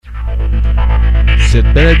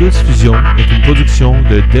balado-diffusion est une production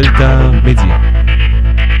de Delta Media.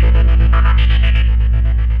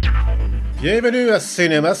 Bienvenue à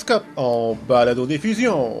Cinémascope en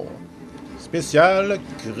balado-diffusion spéciale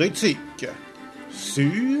critique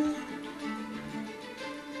sur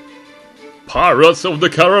Pirates of the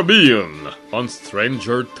Caribbean on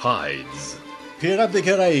Stranger Tides. Pirates des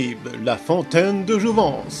Caraïbes, la fontaine de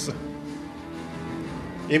jouvence.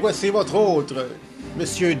 Et voici votre autre,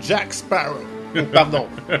 Monsieur Jack Sparrow. Oh, pardon,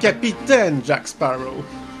 Capitaine Jack Sparrow.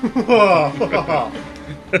 On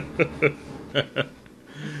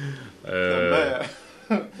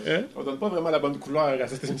donne pas vraiment la bonne couleur à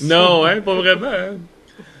cette émission. Non, hein, pas vraiment. Hein.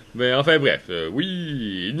 Mais enfin bref,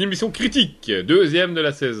 oui, une émission critique, deuxième de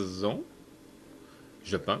la saison,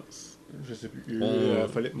 je pense. Je sais plus.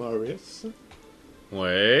 Philip Morris.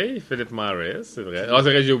 Ouais, Philip Morris, c'est vrai. Ah,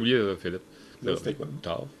 c'est vrai, j'ai oublié Philip. Là, c'était quoi?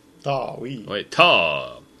 Thor. Ah oui. Ouais,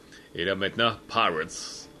 Thor. Et là maintenant,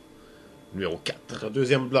 Pirates, numéro 4. Notre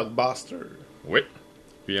deuxième blockbuster. Oui.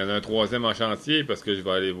 Puis il y en a un troisième en chantier parce que je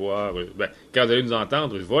vais aller voir. Quand vous allez nous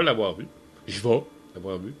entendre, je vais l'avoir vu. Je vais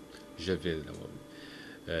l'avoir vu.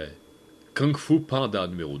 Kung Fu Panda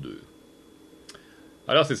numéro 2.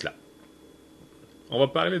 Alors c'est cela. On va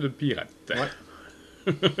parler de pirates. Ouais.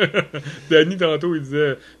 Danny, tantôt, il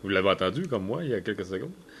disait, vous l'avez entendu comme moi il y a quelques secondes,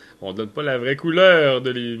 on donne pas la vraie couleur de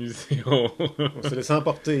l'émission. On se laisse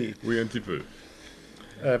emporter. Oui, un petit peu.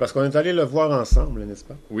 Parce qu'on est allé le voir ensemble, n'est-ce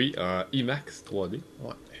pas? Oui, en IMAX 3D.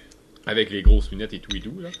 Ouais. Avec les grosses lunettes et tout et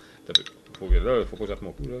tout, là. Faut pas que j'atte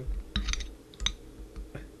mon coup,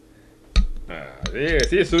 là. Allez,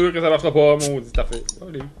 c'est sûr que ça marchera pas, maudit affaire.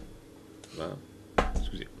 Allez. Bon.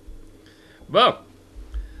 Excusez. Bon.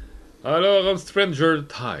 Alors, on Stranger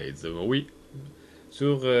Tides, oui.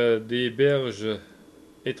 Sur des berges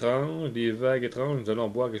étranges, des vagues étranges, nous allons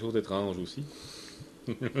boire quelque chose d'étrange aussi.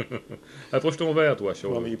 Approche ton verre, toi,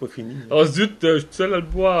 chaud. Non, mais il est pas fini. Oh zut, je suis tout seul à le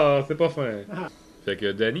boire, c'est pas fin. Fait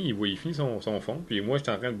que Danny, il finit son fond, puis moi, j'étais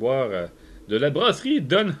en train de boire de la brasserie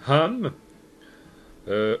Dunham,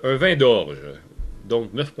 un vin d'orge,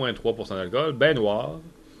 donc 9,3% d'alcool, ben noir,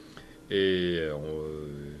 et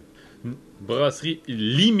une brasserie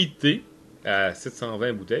limitée à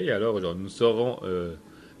 720 bouteilles, alors genre, nous serons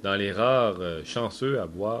dans les rares chanceux à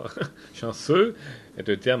boire, chanceux est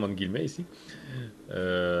un terme entre guillemets ici,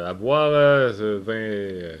 à boire ce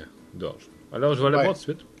vin d'orge. Alors, je vais aller boire tout de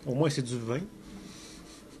suite. Au moins, c'est du vin.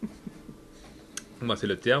 Moi, c'est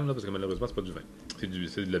le terme, là, parce que malheureusement, c'est pas du vin.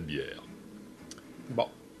 C'est de la bière. Bon.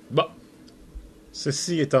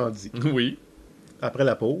 Ceci étant dit, Oui. après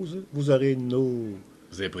la pause, vous aurez nos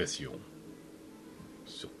Impressions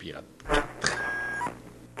sur Pirate.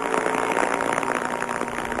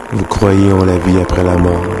 Vous croyez en la vie après la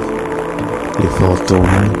mort, les fantômes,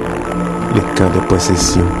 les cas de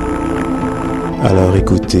possession. Alors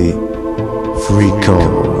écoutez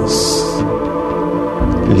Frequences,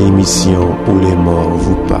 l'émission où les morts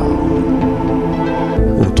vous parlent,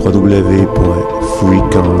 au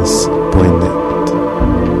www.frequences.net.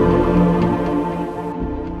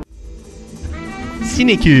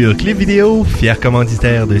 Cinécure Clip Vidéo, fier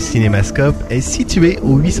commanditaire de Cinémascope, est situé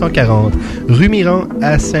au 840 rue Miran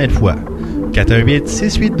à Sainte-Foy.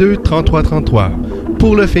 418-682-3333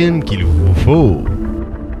 pour le film qu'il vous faut.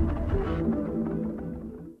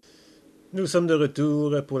 Nous sommes de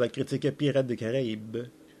retour pour la critique Pirates des Caraïbes.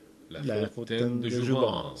 La fontaine de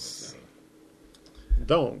jouvence.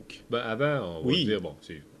 Donc, Avant, on va dire, bon,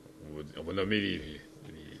 on va nommer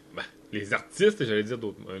les artistes, j'allais dire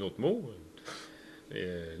un autre mot.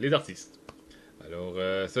 Les artistes. Alors,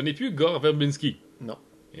 ce n'est plus Gore Verbinski. non.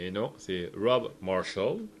 Et non, c'est Rob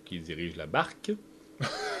Marshall qui dirige la barque.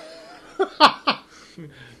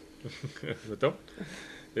 Mettons.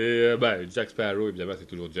 Et Jack Sparrow, évidemment, c'est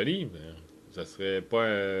toujours Johnny. Mais ça serait pas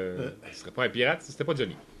un pirate si c'était pas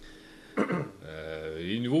Johnny.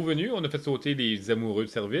 Les nouveaux venus, on a fait sauter les amoureux de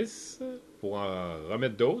service pour en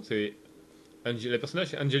remettre d'autres. C'est le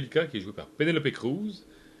personnage, c'est Angelica, qui est jouée par Penelope Cruz.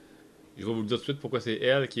 Je vais vous le dire tout de suite pourquoi c'est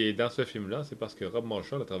elle qui est dans ce film-là. C'est parce que Rob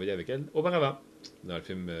Marshall a travaillé avec elle auparavant. Dans le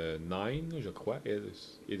film Nine, je crois, et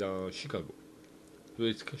dans Chicago.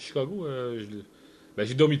 Chicago,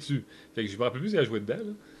 j'ai dormi dessus. Fait que je me rappelle plus si elle a joué dedans.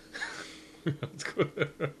 Là.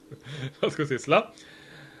 en tout cas, c'est cela.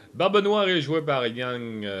 Barbe Noire est jouée par Ian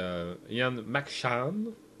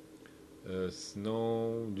McShane.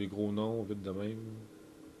 Sinon, des gros noms, vite de même.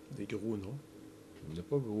 Des gros noms. Il n'y a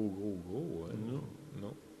pas gros. Hein.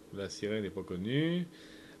 Non. La sirène n'est pas connue.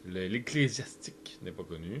 L'ecclésiastique n'est pas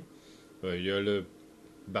connu. Il y a le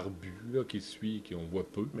barbu là, qui suit, qu'on voit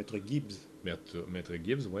peu. Maître Gibbs. Maître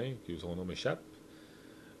Gibbs, oui, que son nom m'échappe.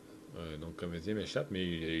 Donc, comédien m'échappe, mais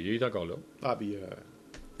il est encore là. Ah, puis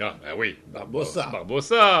Ah, ben oui. Barbossa.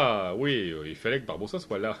 Barbossa! Oui, il fallait que Barbossa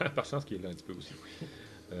soit là. Par chance qu'il est là un petit peu aussi.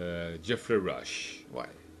 Jeffrey Rush. Ouais.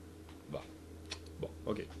 Bon,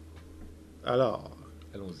 OK. Alors,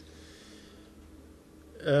 Allons-y.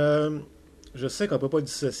 je sais qu'on peut pas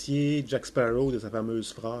dissocier Jack Sparrow de sa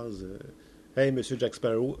fameuse phrase Hey, monsieur Jack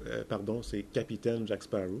Sparrow, pardon, c'est Capitaine Jack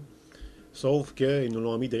Sparrow. Sauf qu'ils nous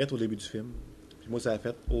l'ont mis direct au début du film. Puis moi, ça a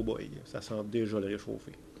fait, oh boy, ça sent déjà le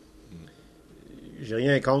réchauffer. J'ai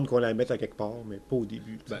rien contre qu'on la mette à quelque part, mais pas au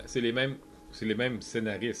début. Ben, c'est les mêmes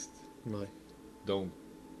scénaristes. Ouais. Donc,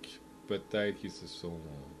 peut-être qu'ils se sont...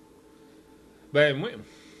 Ben, moi...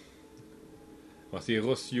 Bon, c'est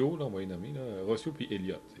Rossio, là, on va les nommer. Là. Rossio puis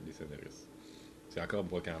Elliott, c'est des scénaristes. C'est encore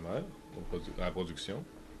Brochammer à la production.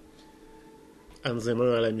 Hans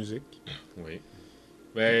Zimmer à la musique. Oui.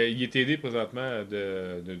 Ben, il est aidé présentement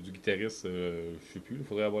du guitariste, je sais plus, il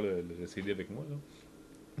faudrait avoir le CD avec moi, là.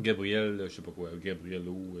 Gabriel, je sais pas quoi,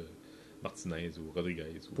 Gabrielo Martinez ou Rodriguez.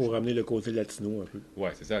 Pour ramener le côté latino un peu.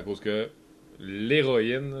 Ouais, c'est ça, à cause que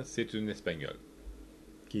l'héroïne, c'est une Espagnole.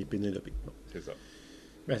 Qui est Pénélope. Bon. C'est ça.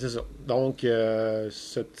 Ben, c'est ça. Donc,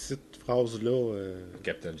 cette petite phrase-là,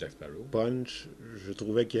 Captain Jack Sparrow. Punch, je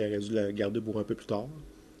trouvais qu'il aurait dû la garder pour un peu plus tard.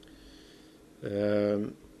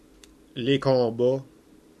 Les combats,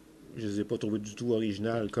 je les ai pas trouvés du tout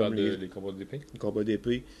originaux comme les combats d'épée. les combats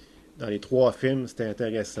d'épée. Dans les 3 films, c'était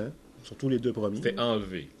intéressant. Surtout les 2 premiers. C'était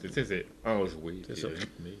enlevé. Tu sais, c'est enjoué, C'est c'est ça.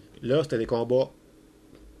 rythmé. Là, c'était des combats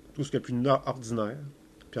tout ce qu'il y a plus ordinaire.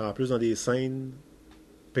 Puis en plus, dans des scènes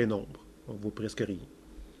pénombres. On voit presque rien.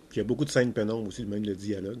 Puis il y a beaucoup de scènes pénombres aussi, même le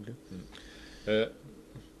dialogue. Là.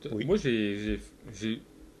 Oui. Moi, je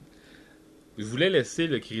voulais laisser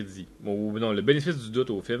le crédit, le bénéfice du doute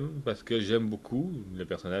au film, parce que j'aime beaucoup le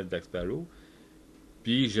personnage de Jack Sparrow,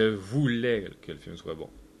 puis je voulais que le film soit bon.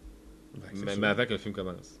 Ben, Même avant que le film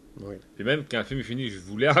commence. Oui. Puis même quand le film est fini, je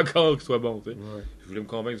voulais encore qu'il soit bon, tu sais. Ouais. Je voulais me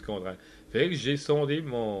convaincre du contraire. Fait que j'ai sondé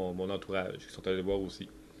mon entourage, qui sont allés voir aussi.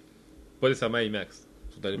 Pas nécessairement IMAX,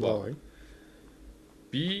 ils sont allés voir. Ouais.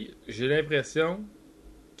 Puis j'ai l'impression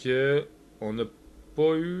que on n'a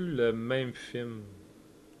pas eu le même film.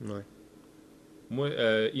 Ouais. Moi,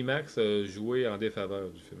 IMAX a joué en défaveur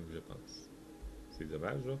du film, je pense. C'est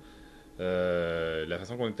dommage, là. La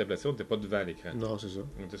façon qu'on était placé, on n'était pas devant l'écran. Non, c'est ça.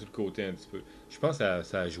 On était sur le côté un petit peu. Je pense que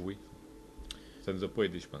ça a joué. Ça nous a pas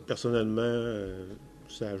aidé, je pense. Personnellement,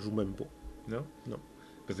 ça joue même pas. Non? Non.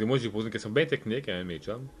 Parce que moi, j'ai posé une question bien technique à un de mes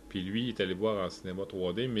chums. Puis lui, il est allé voir en cinéma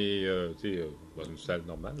 3D, mais tu sais, dans une salle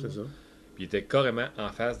normale. C'est ça. Puis il était carrément en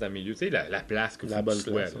face dans le milieu. Tu sais, la place que La faut que bonne tu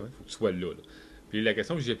sois. place, Là. ouais. Faut que tu sois là. Puis la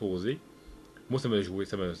question que j'ai posée, moi, ça m'a joué.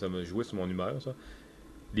 Ça m'a joué sur mon humeur, ça.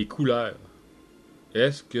 Les couleurs.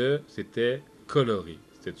 Est-ce que c'était coloré?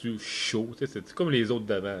 C'était-tu chaud? C'était comme les autres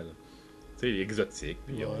d'avant, là. Tu sais, exotiques.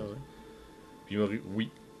 Puis, Ouais, puis il m'a dit oui.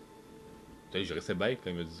 Je restais bête quand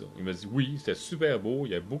il m'a dit ça. Il m'a dit oui, c'était super beau.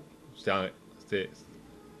 Il y a beaucoup. C'était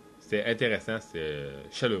intéressant, c'était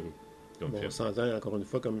chaleureux. Comme Bon, film. on s'entend, encore une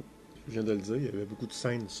fois, comme je viens de le dire, il y avait beaucoup de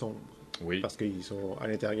scènes sombres. Oui. Parce qu'ils sont à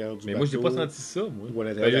l'intérieur du Mais bateau. moi, j'ai pas senti ça, moi. Ou à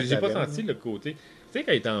l'intérieur de la J'ai pas taverne. senti le côté. Tu sais,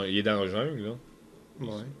 quand il est dans le jungle, là,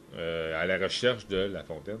 Ouais. à la recherche de la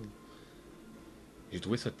fontaine, j'ai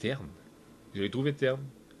trouvé ça terne. Je l'ai trouvé terne.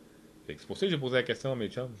 Fait que c'est pour ça que j'ai posé la question à mes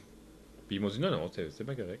chums. Puis ils m'ont dit non, c'est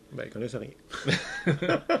bien correct. Ben, ils connaissent rien.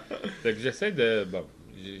 Fait que j'essaie d'être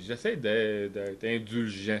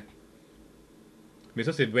indulgent. Mais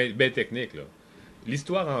ça, c'est bien technique, là.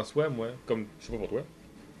 L'histoire en soi, moi, comme, je sais pas pour toi,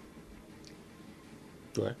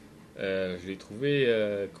 Ouais. je l'ai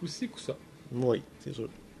trouvé coup-ci, coup-ça. Oui, c'est sûr.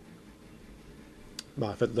 Ben,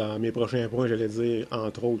 en fait, dans mes prochains points, j'allais dire,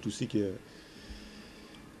 entre autres aussi, que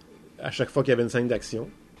à chaque fois qu'il y avait une scène d'action,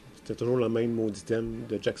 c'était toujours le même maudit thème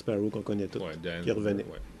de Jack Sparrow qu'on connaît tous, Ouais, qui revenait.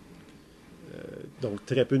 Ouais. Donc,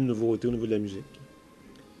 très peu de nouveautés au niveau de la musique.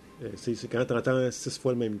 C'est quand tu entends 6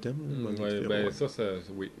 fois le même thème. Ouais, ben ça,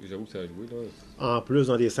 oui, j'avoue que ça a joué, là. En plus,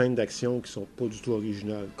 dans des scènes d'action qui sont pas du tout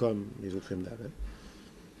originales, comme les autres films d'avant.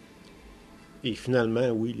 Et finalement,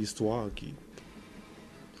 oui, l'histoire qui...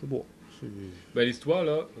 Je sais pas. Ben, l'histoire,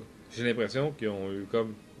 là, j'ai l'impression qu'ils ont eu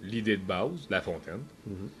comme l'idée de base, la fontaine.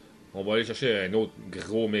 Mhm. On va aller chercher un autre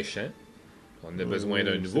gros méchant. On a besoin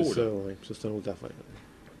d'un nouveau, C'est là. ça, oui. Ça, c'est une autre affaire.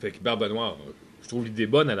 Fait que Barbe Noire, je trouve l'idée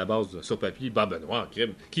bonne à la base, sur papier. Barbe Noire,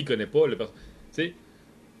 crime. Qui connaît pas le personnage? Tu sais,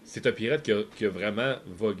 c'est un pirate qui a vraiment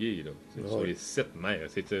vogué, là. Sur Ouais. les 7 mers.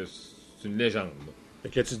 C'est une légende, là. Fait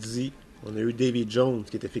que là, tu te dis, on a eu Davy Jones,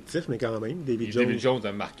 qui était fictif, mais quand même. Davy Jones, David Jones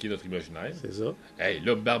a marqué notre imaginaire. c'est ça. Hey,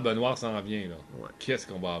 là, Barbe Noire s'en vient, là. Ouais. Qu'est-ce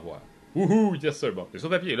qu'on va avoir? Wouhou, yes sir. Bon, c'est sur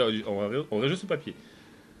papier, là. On reste juste sur papier.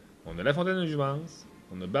 On a la fontaine de Jouvence,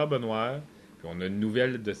 on a Barbe Noire, puis on a une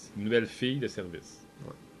nouvelle fille de service.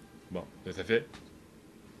 Ouais. Bon, là, ça fait...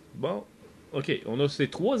 Bon, OK, on a ces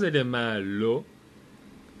 3 éléments-là,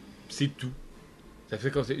 c'est tout. Ça fait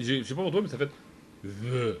comme... Je sais pas pour toi, mais ça fait...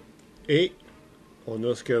 Et on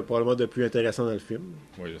a ce que probablement de plus intéressant dans le film.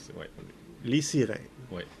 Oui, je sais, ouais. Les sirènes.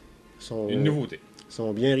 Ouais. Sont, Une nouveauté.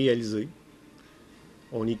 sont bien réalisées.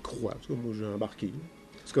 On y croit. En tout cas, moi, j'ai embarqué.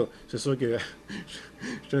 En tout cas, c'est sûr que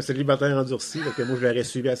je suis un célibataire endurci, donc moi, je l'aurais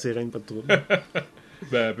suivi à sirène, pas de trouble.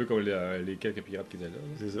 Ben, un peu comme les quelques pirates qui étaient là.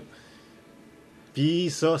 C'est ça. Puis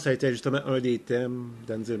ça a été justement un des thèmes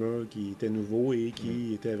d'Hans Zimmer qui était nouveau et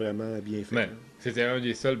qui était vraiment bien fait. Mais c'était un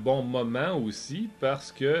des seuls bons moments aussi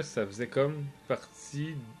parce que ça faisait comme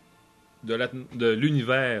partie de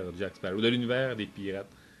l'univers de Jack Sparrow, de l'univers des pirates.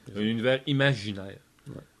 Un univers imaginaire.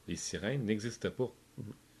 Ouais. Les sirènes n'existaient pas.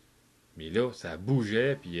 Mais là, ça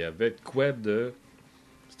bougeait, puis il y avait de quoi de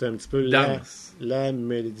C'était un petit peu danse. la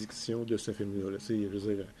malédiction de ce film-là. Là. Je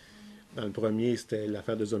veux dire, dans le premier, c'était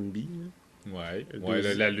l'affaire de zombies. Là. Ouais, Le ouais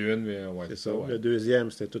deuxi- la lune, mais ouais, C'est ça. ouais. Le deuxième,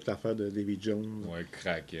 c'était toute l'affaire de David Jones. Ouais,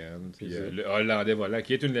 Kraken, puis C'est ça. le Hollandais volant,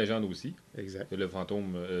 qui est une légende aussi. Exact. Le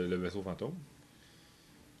fantôme, le vaisseau fantôme.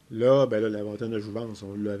 Là, la vingtaine de jouvence,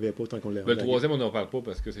 on ne l'avait pas tant qu'on l'avait. Ben, le troisième, on n'en parle pas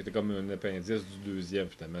parce que c'était comme un appendice du deuxième,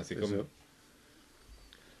 finalement. C'est comme... ça.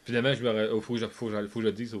 Finalement, faut que je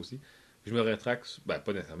le dise ça aussi. Je me rétracte, ben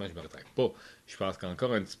pas nécessairement, je me rétracte pas. Je pense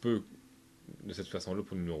qu'encore un petit peu de cette façon-là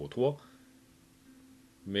pour le numéro 3,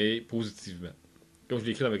 mais positivement. Comme je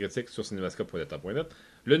l'ai écrit dans ma critique sur cinémascope.net,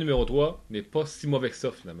 le numéro 3 n'est pas si mauvais que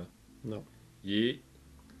ça, finalement. Non. Il est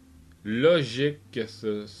logique que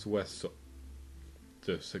ce soit ça.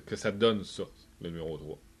 Que ça donne ça, le numéro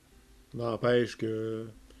 3. N'empêche que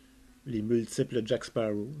les multiples Jack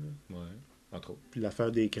Sparrow, là, Ouais, entre autres. puis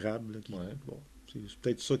l'affaire des crabes, là, qui, Ouais. bon, c'est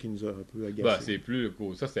peut-être ça qui nous a un peu agacés. Ben, c'est plus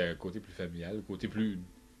ça, c'est un côté plus familial, le côté plus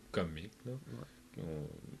comique. Là.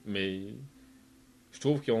 Mais je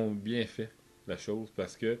trouve qu'ils ont bien fait la chose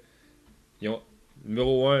parce que ils ont,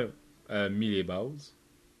 numéro 1 a mis les bases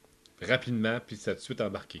rapidement, puis ça a tout de suite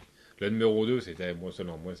embarqué. Le numéro 2, c'était, moi,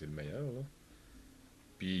 selon moi, c'est le meilleur. Là.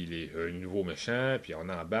 Puis un nouveau méchant, puis on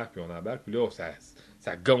embarque, puis là,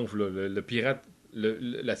 ça gonfle. Là. Le pirate,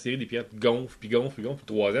 la série des pirates gonfle, puis gonfle, puis gonfle.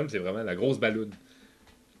 Puis le troisième, c'est vraiment la grosse balloune.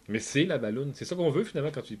 Mais c'est la balloune. C'est ça qu'on veut,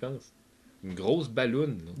 finalement, quand tu y penses. Une grosse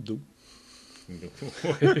balloune. Là. D'eau.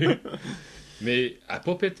 Ouais. Mais elle n'a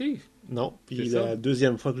pas pété. Non, puis C'est ça. la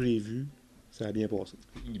deuxième fois que je l'ai vu, ça a bien passé.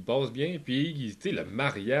 Il passe bien, puis tu sais, le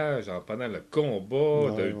mariage pendant le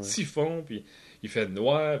combat, Ouais, d'un typhon, puis il fait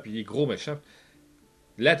noir, puis il est gros méchant.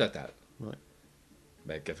 La totale. Ouais.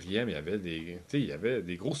 Ben, quatrième, il y avait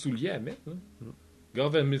des gros souliers à mettre. Là.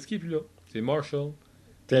 Garvin Minsky, puis là, c'est Marshall.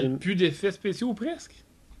 Plus d'effets spéciaux, presque.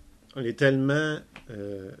 On est tellement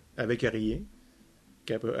avec rien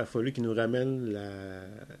qu'il a fallu qu'il nous ramène la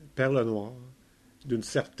perle noire d'une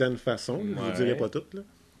certaine façon. Je ne Ouais. dirais pas toute, là.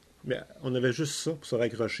 Mais on avait juste ça pour se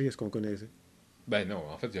raccrocher à ce qu'on connaissait. Ben non,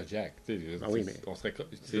 en fait, il y a Jack. Ah oui, mais on serait...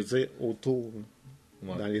 Je veux dire, autour,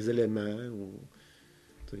 Ouais. dans les éléments. Ou...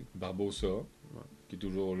 Barbossa, qui est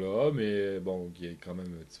toujours là, mais bon, qui est quand même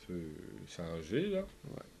un petit peu changé, là.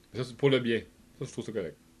 Ouais. Ça, c'est pour le bien. Ça, je trouve ça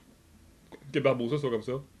correct. Que Barbossa soit comme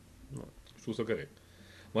ça, je trouve ça correct.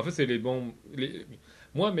 Mais en fait, c'est les bons...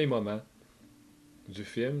 Moi, mes moments du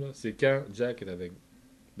film, là, c'est quand Jack est avec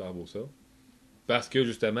Barbossa. Parce que,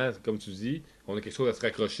 justement, comme tu dis, on a quelque chose à se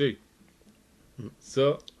raccrocher.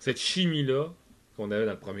 Ça, cette chimie-là, qu'on avait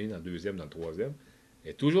dans le premier, dans le deuxième, dans le troisième,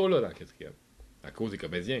 est toujours là dans le quatrième. À cause des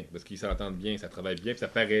comédiens, parce qu'ils s'entendent bien, ça travaille bien, puis ça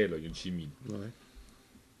paraît, là, il y a une chimie. Ouais.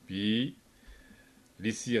 Puis,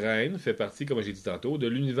 les sirènes fait partie, comme j'ai dit tantôt, de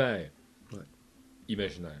l'univers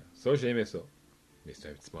imaginaire. Ça, j'aimais ça. Mais c'est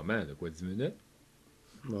un petit moment, de quoi, 10 minutes?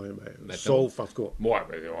 Ouais, Mettons. sauf, en tout cas.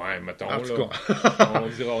 Ouais, mettons, En tout là.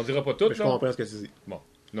 on dira pas tout, Mais je là. comprends ce que tu dis. Bon.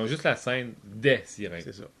 Non, juste la scène des sirènes.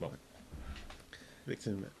 C'est ça. Bon.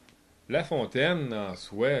 Effectivement. La fontaine, en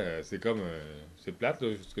soi, c'est comme... c'est plate,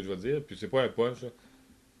 là, ce que je veux dire. Puis c'est pas un punch, là.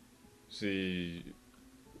 C'est...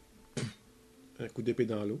 Un coup d'épée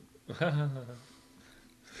dans l'eau.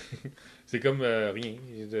 c'est comme rien.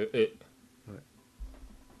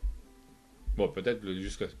 Bon, peut-être là,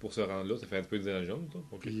 juste pour se rendre là, ça fait un peu de jaune, toi.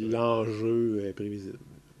 Ok. Puis l'enjeu est prévisible.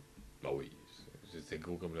 Ben oui, c'est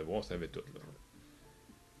gros comme le bois, on savait tout,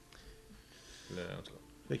 là. En tout cas.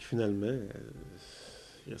 Fait que finalement,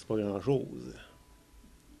 il reste pas grand-chose.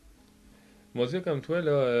 Moi, dire comme toi,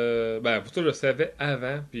 là, ben, pour toi, je le savais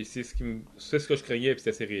avant, puis c'est ce que je craignais, puis c'est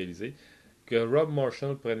assez réalisé, que Rob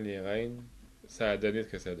Marshall prenne les rênes, ça a donné ce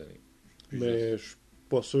que ça a donné. Mais je suis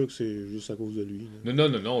pas sûr que c'est juste à cause de lui. Là.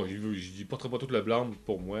 Non, je dis pas tout le blâme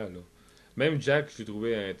pour moi, là. Même Jack, j'ai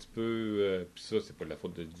trouvé un petit peu... Puis ça, c'est pas de la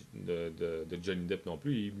faute de Johnny Depp non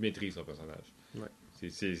plus. Il maîtrise son personnage. Ouais.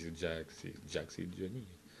 C'est Jack, c'est Johnny.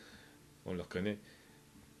 On le reconnaît.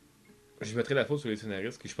 Je mettrais la faute sur les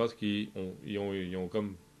scénaristes qui, je pense qu'ils ont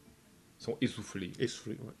comme... sont essoufflés.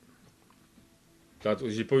 Essoufflé, ouais. Tantôt,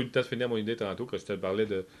 j'ai pas eu le temps de finir mon idée tantôt quand je te parlais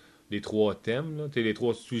des 3 thèmes, là, les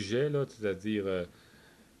 3 sujets, là, c'est-à-dire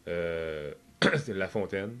La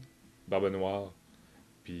Fontaine, Barbe Noire,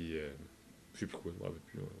 puis je sais plus quoi, je me rappelle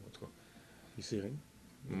plus, en tout cas. Les sirènes.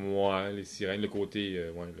 Ouais, les sirènes, le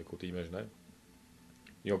côté imaginaire.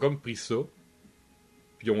 Ils ont comme pris ça,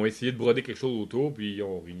 puis ils ont essayé de broder quelque chose autour, puis ils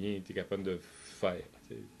ont rien été capables de faire.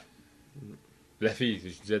 T'sais. La fille,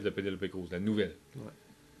 je disais de la Penelope Cruz, la nouvelle. Ouais.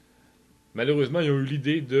 Malheureusement, ils ont eu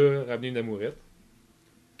l'idée de ramener une amourette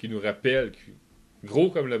qui nous rappelle, gros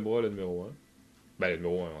comme le bras, le numéro 1. Ben, le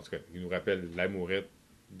numéro 1, en tout cas, qui nous rappelle l'amourette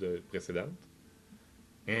précédente.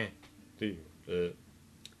 Hein? Tu sais,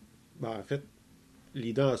 Ben, en fait,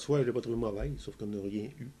 l'idée en soi, je l'ai pas trouvé mauvaise, sauf qu'on n'a rien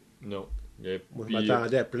eu. non. Moi, Puis, je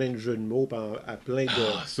m'attendais à plein de jeux de mots, à plein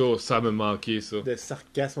ça me manquait, ça. de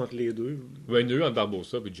sarcasme entre les deux. Ben, il y en a eu entre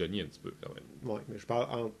Barbossa et Johnny un petit peu, quand même. Ouais, mais je parle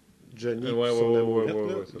entre Johnny et Ouais, son ouais, amourette, ouais,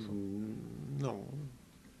 là. ouais, c'est ça. Non.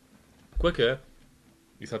 Quoique,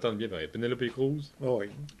 ils s'entendent bien, pareil. Penelope Cruz, Ouais.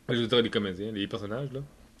 les auteurs, les comédiens, les personnages, là,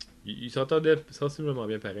 ils s'entendaient sensiblement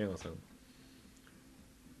bien pareil ensemble.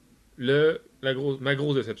 Ma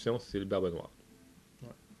grosse déception, c'est le Barbe Noire. Ouais.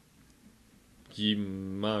 Qui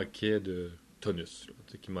manquait de tonus, là,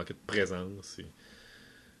 qui manquait de présence, et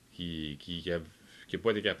qui n'a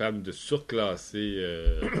pas été capable de surclasser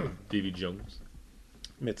Davy Jones.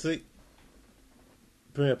 Mais tu sais,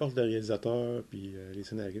 peu importe le réalisateur puis les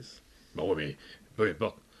scénaristes. Bon, ouais, mais peu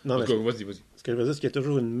importe. Non, En mais tout cas, vas-y. ce que je veux dire, c'est qu'il y a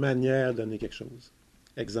toujours une manière de donner quelque chose.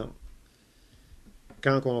 Exemple.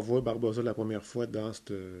 Quand on voit Barbossa la première fois dans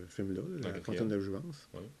ce film-là, La Fontaine de Jouvence,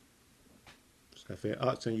 Ouais. ça fait «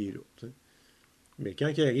 Ah, tiens, il est là. » Mais quand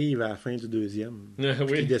il arrive à la fin du deuxième, Ah,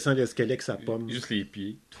 oui. il descend l'escalier avec sa pomme, Juste les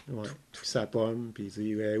pieds. ouais, puis sa pomme, puis il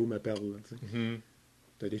dit « Où ma perle? » Mhm.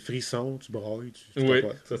 T'as des frissons, tu brailles, tu Oui,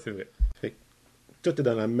 capotes. ça c'est vrai. Tout est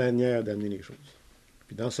dans la manière d'amener les choses.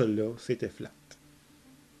 Puis dans celui-là, c'était flat.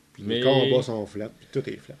 Puis Mais- les combats sont flats, puis tout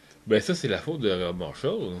est flat. Ben ça, c'est la faute de Rob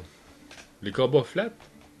Marshall. Les combats flats,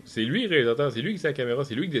 c'est lui le réalisateur, c'est lui qui sait la caméra,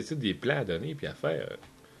 c'est lui qui décide des plans à donner puis à faire.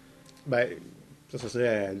 Ben, ça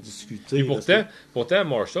serait à discuter. Et parce pourtant,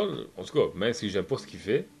 Marshall, en tout cas, même si j'aime pas ce qu'il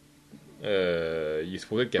fait, il est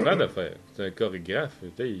supposé être capable de le faire. C'est un chorégraphe.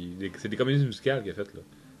 C'est des comédies musicales qu'il a faites, là.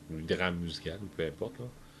 Ou des drames musicales, peu importe, là.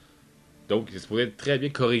 Donc, il est supposé être très bien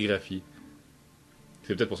chorégraphié.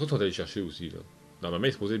 C'est peut-être pour ça qu'ils sont allés chercher aussi, là. Normalement, il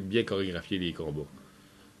est supposé bien chorégraphier les combats.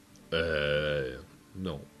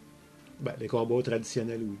 Non. Ben, les combats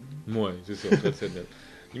traditionnels, oui. Ouais, c'est ça, traditionnel.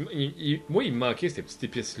 Moi, il me manquait cette petite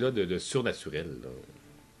épice-là de surnaturel, là.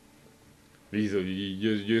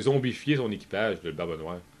 Il a zombifié son équipage, le Barbe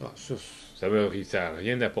Noire. Ah, ça, Ça n'a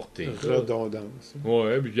rien apporté. c'est ça. redondance.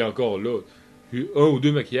 Ouais, puis encore là, puis un ou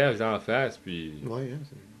deux maquillages en face, puis... Ouais,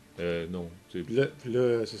 hein. non. C'est... Puis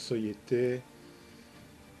là, c'est ça, il était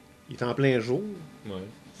en plein jour. Ouais.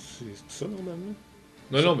 C'est ça, normalement?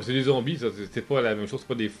 Non, mais c'est des zombies, ça. C'est pas la même chose, c'est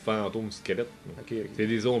pas des fantômes squelettes. Ok. C'est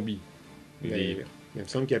des zombies. Ben, Des- il me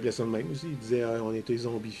semble qu'il appelait ça de même aussi. Il disait, on était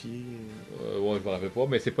zombifiés. ouais, je me rappelle pas,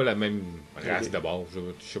 mais c'est pas la même race Ok. d'abord. Je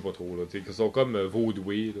sais pas trop, là. Ils sont comme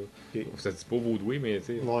vaudoués, là. Ok. Ça se dit pas vaudoués, mais tu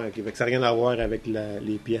sais... Ouais, ok. Fait que ça n'a rien à voir avec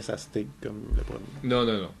les pièces à steak, comme le premier. Non,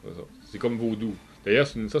 c'est ça. C'est comme vaudou. D'ailleurs,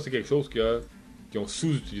 ça, c'est quelque chose qu'ils ont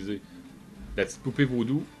sous-utilisé. La petite poupée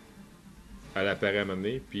vaudou, elle apparaît à un moment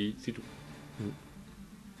donné, puis c'est tout.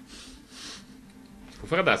 Faut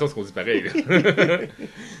faire attention à ce qu'on dit pareil, là.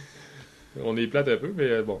 On est plate un peu,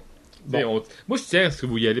 mais bon. T'sais, moi, je tiens à ce que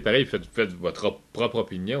vous y allez pareil, faites votre propre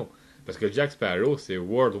opinion. Parce que Jack Sparrow, c'est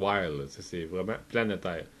worldwide, là. Ça, c'est vraiment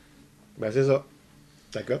planétaire. Ben, c'est ça.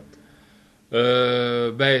 Ta cote.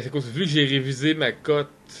 Ben, c'est quoi? Vu que j'ai révisé ma cote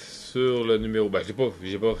sur le numéro... Ben,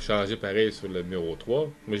 j'ai pas changé pareil sur le numéro 3.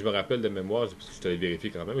 Mais je me rappelle de mémoire, parce que je t'avais vérifié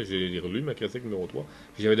quand même, j'ai relu ma critique numéro 3.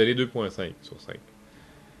 Puis j'avais donné 2.5 sur 5.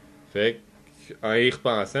 Fait en y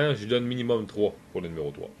repensant, je donne minimum 3 pour le numéro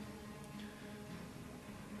 3.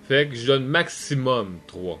 Fait que je donne maximum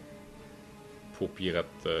 3 pour Pirate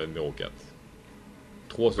numéro 4.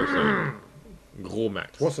 3 sur 5. Gros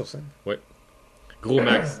max. 3 sur 5. Gros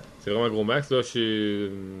max. C'est vraiment gros max. Là, chez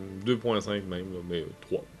 2.5 même, là, mais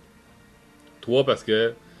 3. 3 parce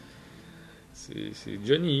que c'est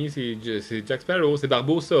Johnny, c'est Jack Sparrow, c'est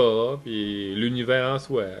Barbossa, puis l'univers en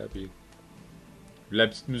soi, puis la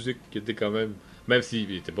petite musique qui était quand même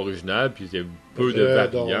s'il était pas original, puis il y avait peu de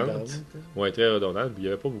variantes. Ouais, très redondante, puis il y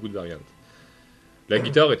avait pas beaucoup de variantes. La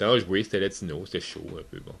guitare étant jouée, c'était latino, c'était chaud un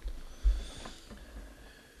peu, bon.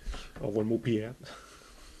 On voit le mot pirate.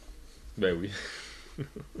 Ben oui.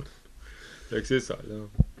 Fait que c'est ça, là.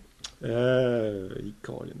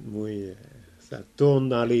 Moi, ça tourne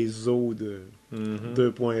dans les eaux de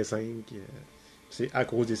 2.5. C'est à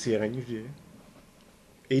cause des sirènes, je dirais.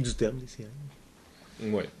 Et du thème des sirènes.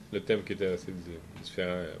 Ouais, le thème qui était assez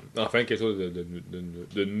différent. Enfin, quelque chose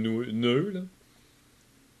de nœud, là.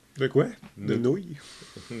 De quoi? De Nœud. nouilles.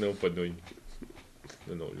 Non, pas de nouilles.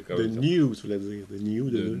 Non, De news, je voulais dire. De new,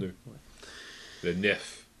 de nœud. nœud. Ouais. Le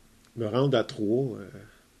nef. Me rendre à 3,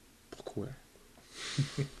 pourquoi?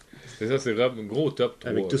 C'est ça, c'est vraiment un gros top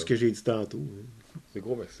 3. Avec tout ce que j'ai dit tantôt. Hein. C'est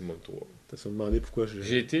gros maximum 3. T'as se demandé pourquoi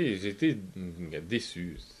J'ai été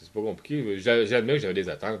déçu. C'est pas compliqué. J'admets que j'avais des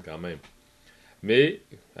attentes quand même. Mais,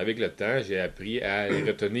 avec le temps, j'ai appris à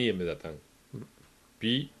retenir mes attentes.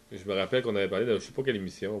 Puis, je me rappelle qu'on avait parlé de je sais pas quelle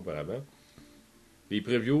émission auparavant. Les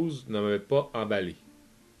previews ne m'avaient pas emballé.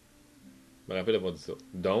 Je me rappelle d'avoir dit ça.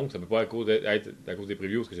 Donc, ça ne peut pas être à cause des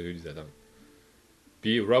previews que j'avais eu des attentes.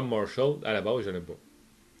 Puis, Rob Marshall, à la base, je n'aime pas.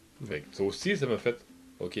 Fait que ça aussi, ça m'a fait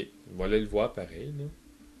OK, on va aller le voir pareil, là.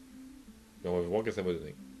 Et on va voir ce que ça va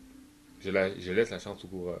donner. Je laisse la chance au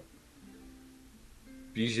coureur.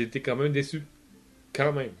 Puis j'ai été quand même déçu.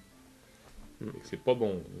 Quand même. C'est pas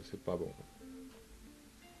bon. C'est pas bon.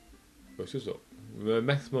 Ben, c'est ça. Le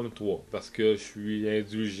maximum 3. Parce que je suis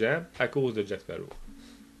indulgent à cause de Jack Sparrow.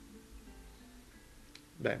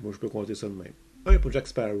 Ben, moi, je peux compter ça de même. 1 pour Jack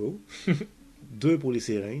Sparrow. 2 pour les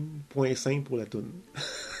sirènes. 0.5 pour la toune.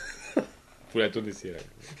 Pour la tour des sirènes.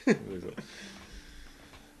 C'est ça.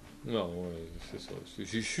 Non, c'est ça.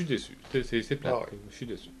 Je suis déçu. C'est plate. Ah ouais. Je suis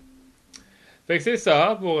déçu. Fait que c'est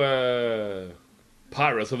ça pour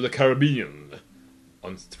Pirates of the Caribbean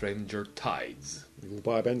on Stranger Tides. Il vaut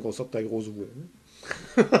pas la peine qu'on sorte ta grosse voix.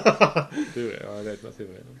 C'est vrai, honnêtement, c'est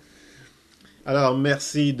vrai. Alors,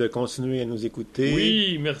 merci de continuer à nous écouter.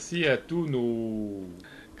 Oui, merci à tous nos...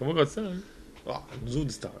 Comment on dit ça, hein? Nos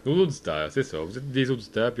auditeurs. Nos auditeurs, c'est ça. Vous êtes des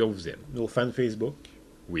auditeurs, puis on vous aime. Nos fans Facebook.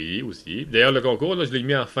 Oui, aussi. D'ailleurs, le concours, là, je l'ai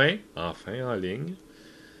mis en ligne.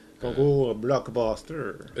 Concours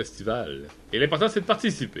Blockbuster. Estival. Et l'important, c'est de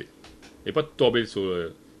participer. Et pas de tomber sur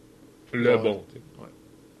le bon. Tu sais. Ouais.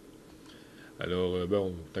 Alors,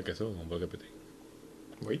 tant qu'à ça, on va répéter.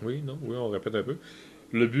 Oui. Oui, non? Oui, on répète un peu.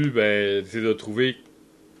 Le but, c'est de trouver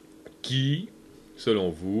qui,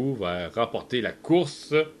 selon vous, va remporter la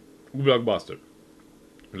course ou Blockbuster.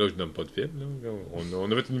 Là, je nomme pas de film. Là. On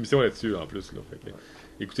a fait une émission là-dessus, en plus. Là. Fait que,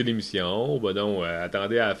 écoutez l'émission.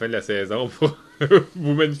 Attendez à la fin de la saison pour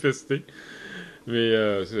vous manifester. Mais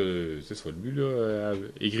c'est ça le but. Là.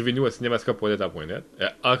 Écrivez-nous à cinemascope.net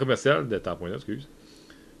en commercial d'être.net, excuse.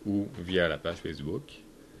 Ou via la page Facebook.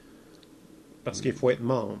 Parce qu'il faut être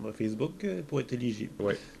membre Facebook pour être éligible.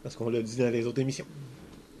 Ouais. Parce qu'on l'a dit dans les autres émissions.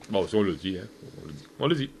 Bon, si on l'a dit, hein. On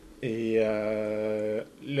l'a dit. Et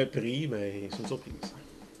le prix, c'est une surprise.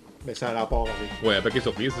 Mais ça a rapport avec... Ouais, un paquet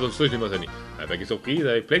surprise, c'est ça que je l'ai mentionné. Un paquet surprise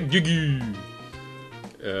avec plein de gugus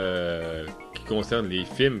qui concernent les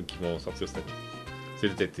films qui vont sortir cette année. C'est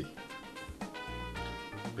cet été.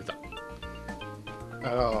 C'est ça.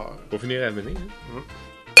 Alors... Pour finir à mener. Hein?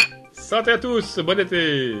 Santé à tous, bon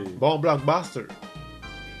été! Bon Blockbuster.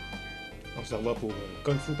 On se revoit pour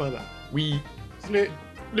Kung Fu Panda. Oui. Salut!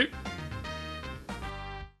 Salut!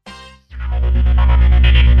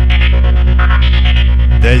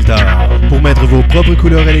 Delta. Pour mettre vos propres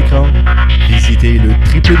couleurs à l'écran, visitez le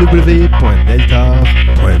www.delta.net.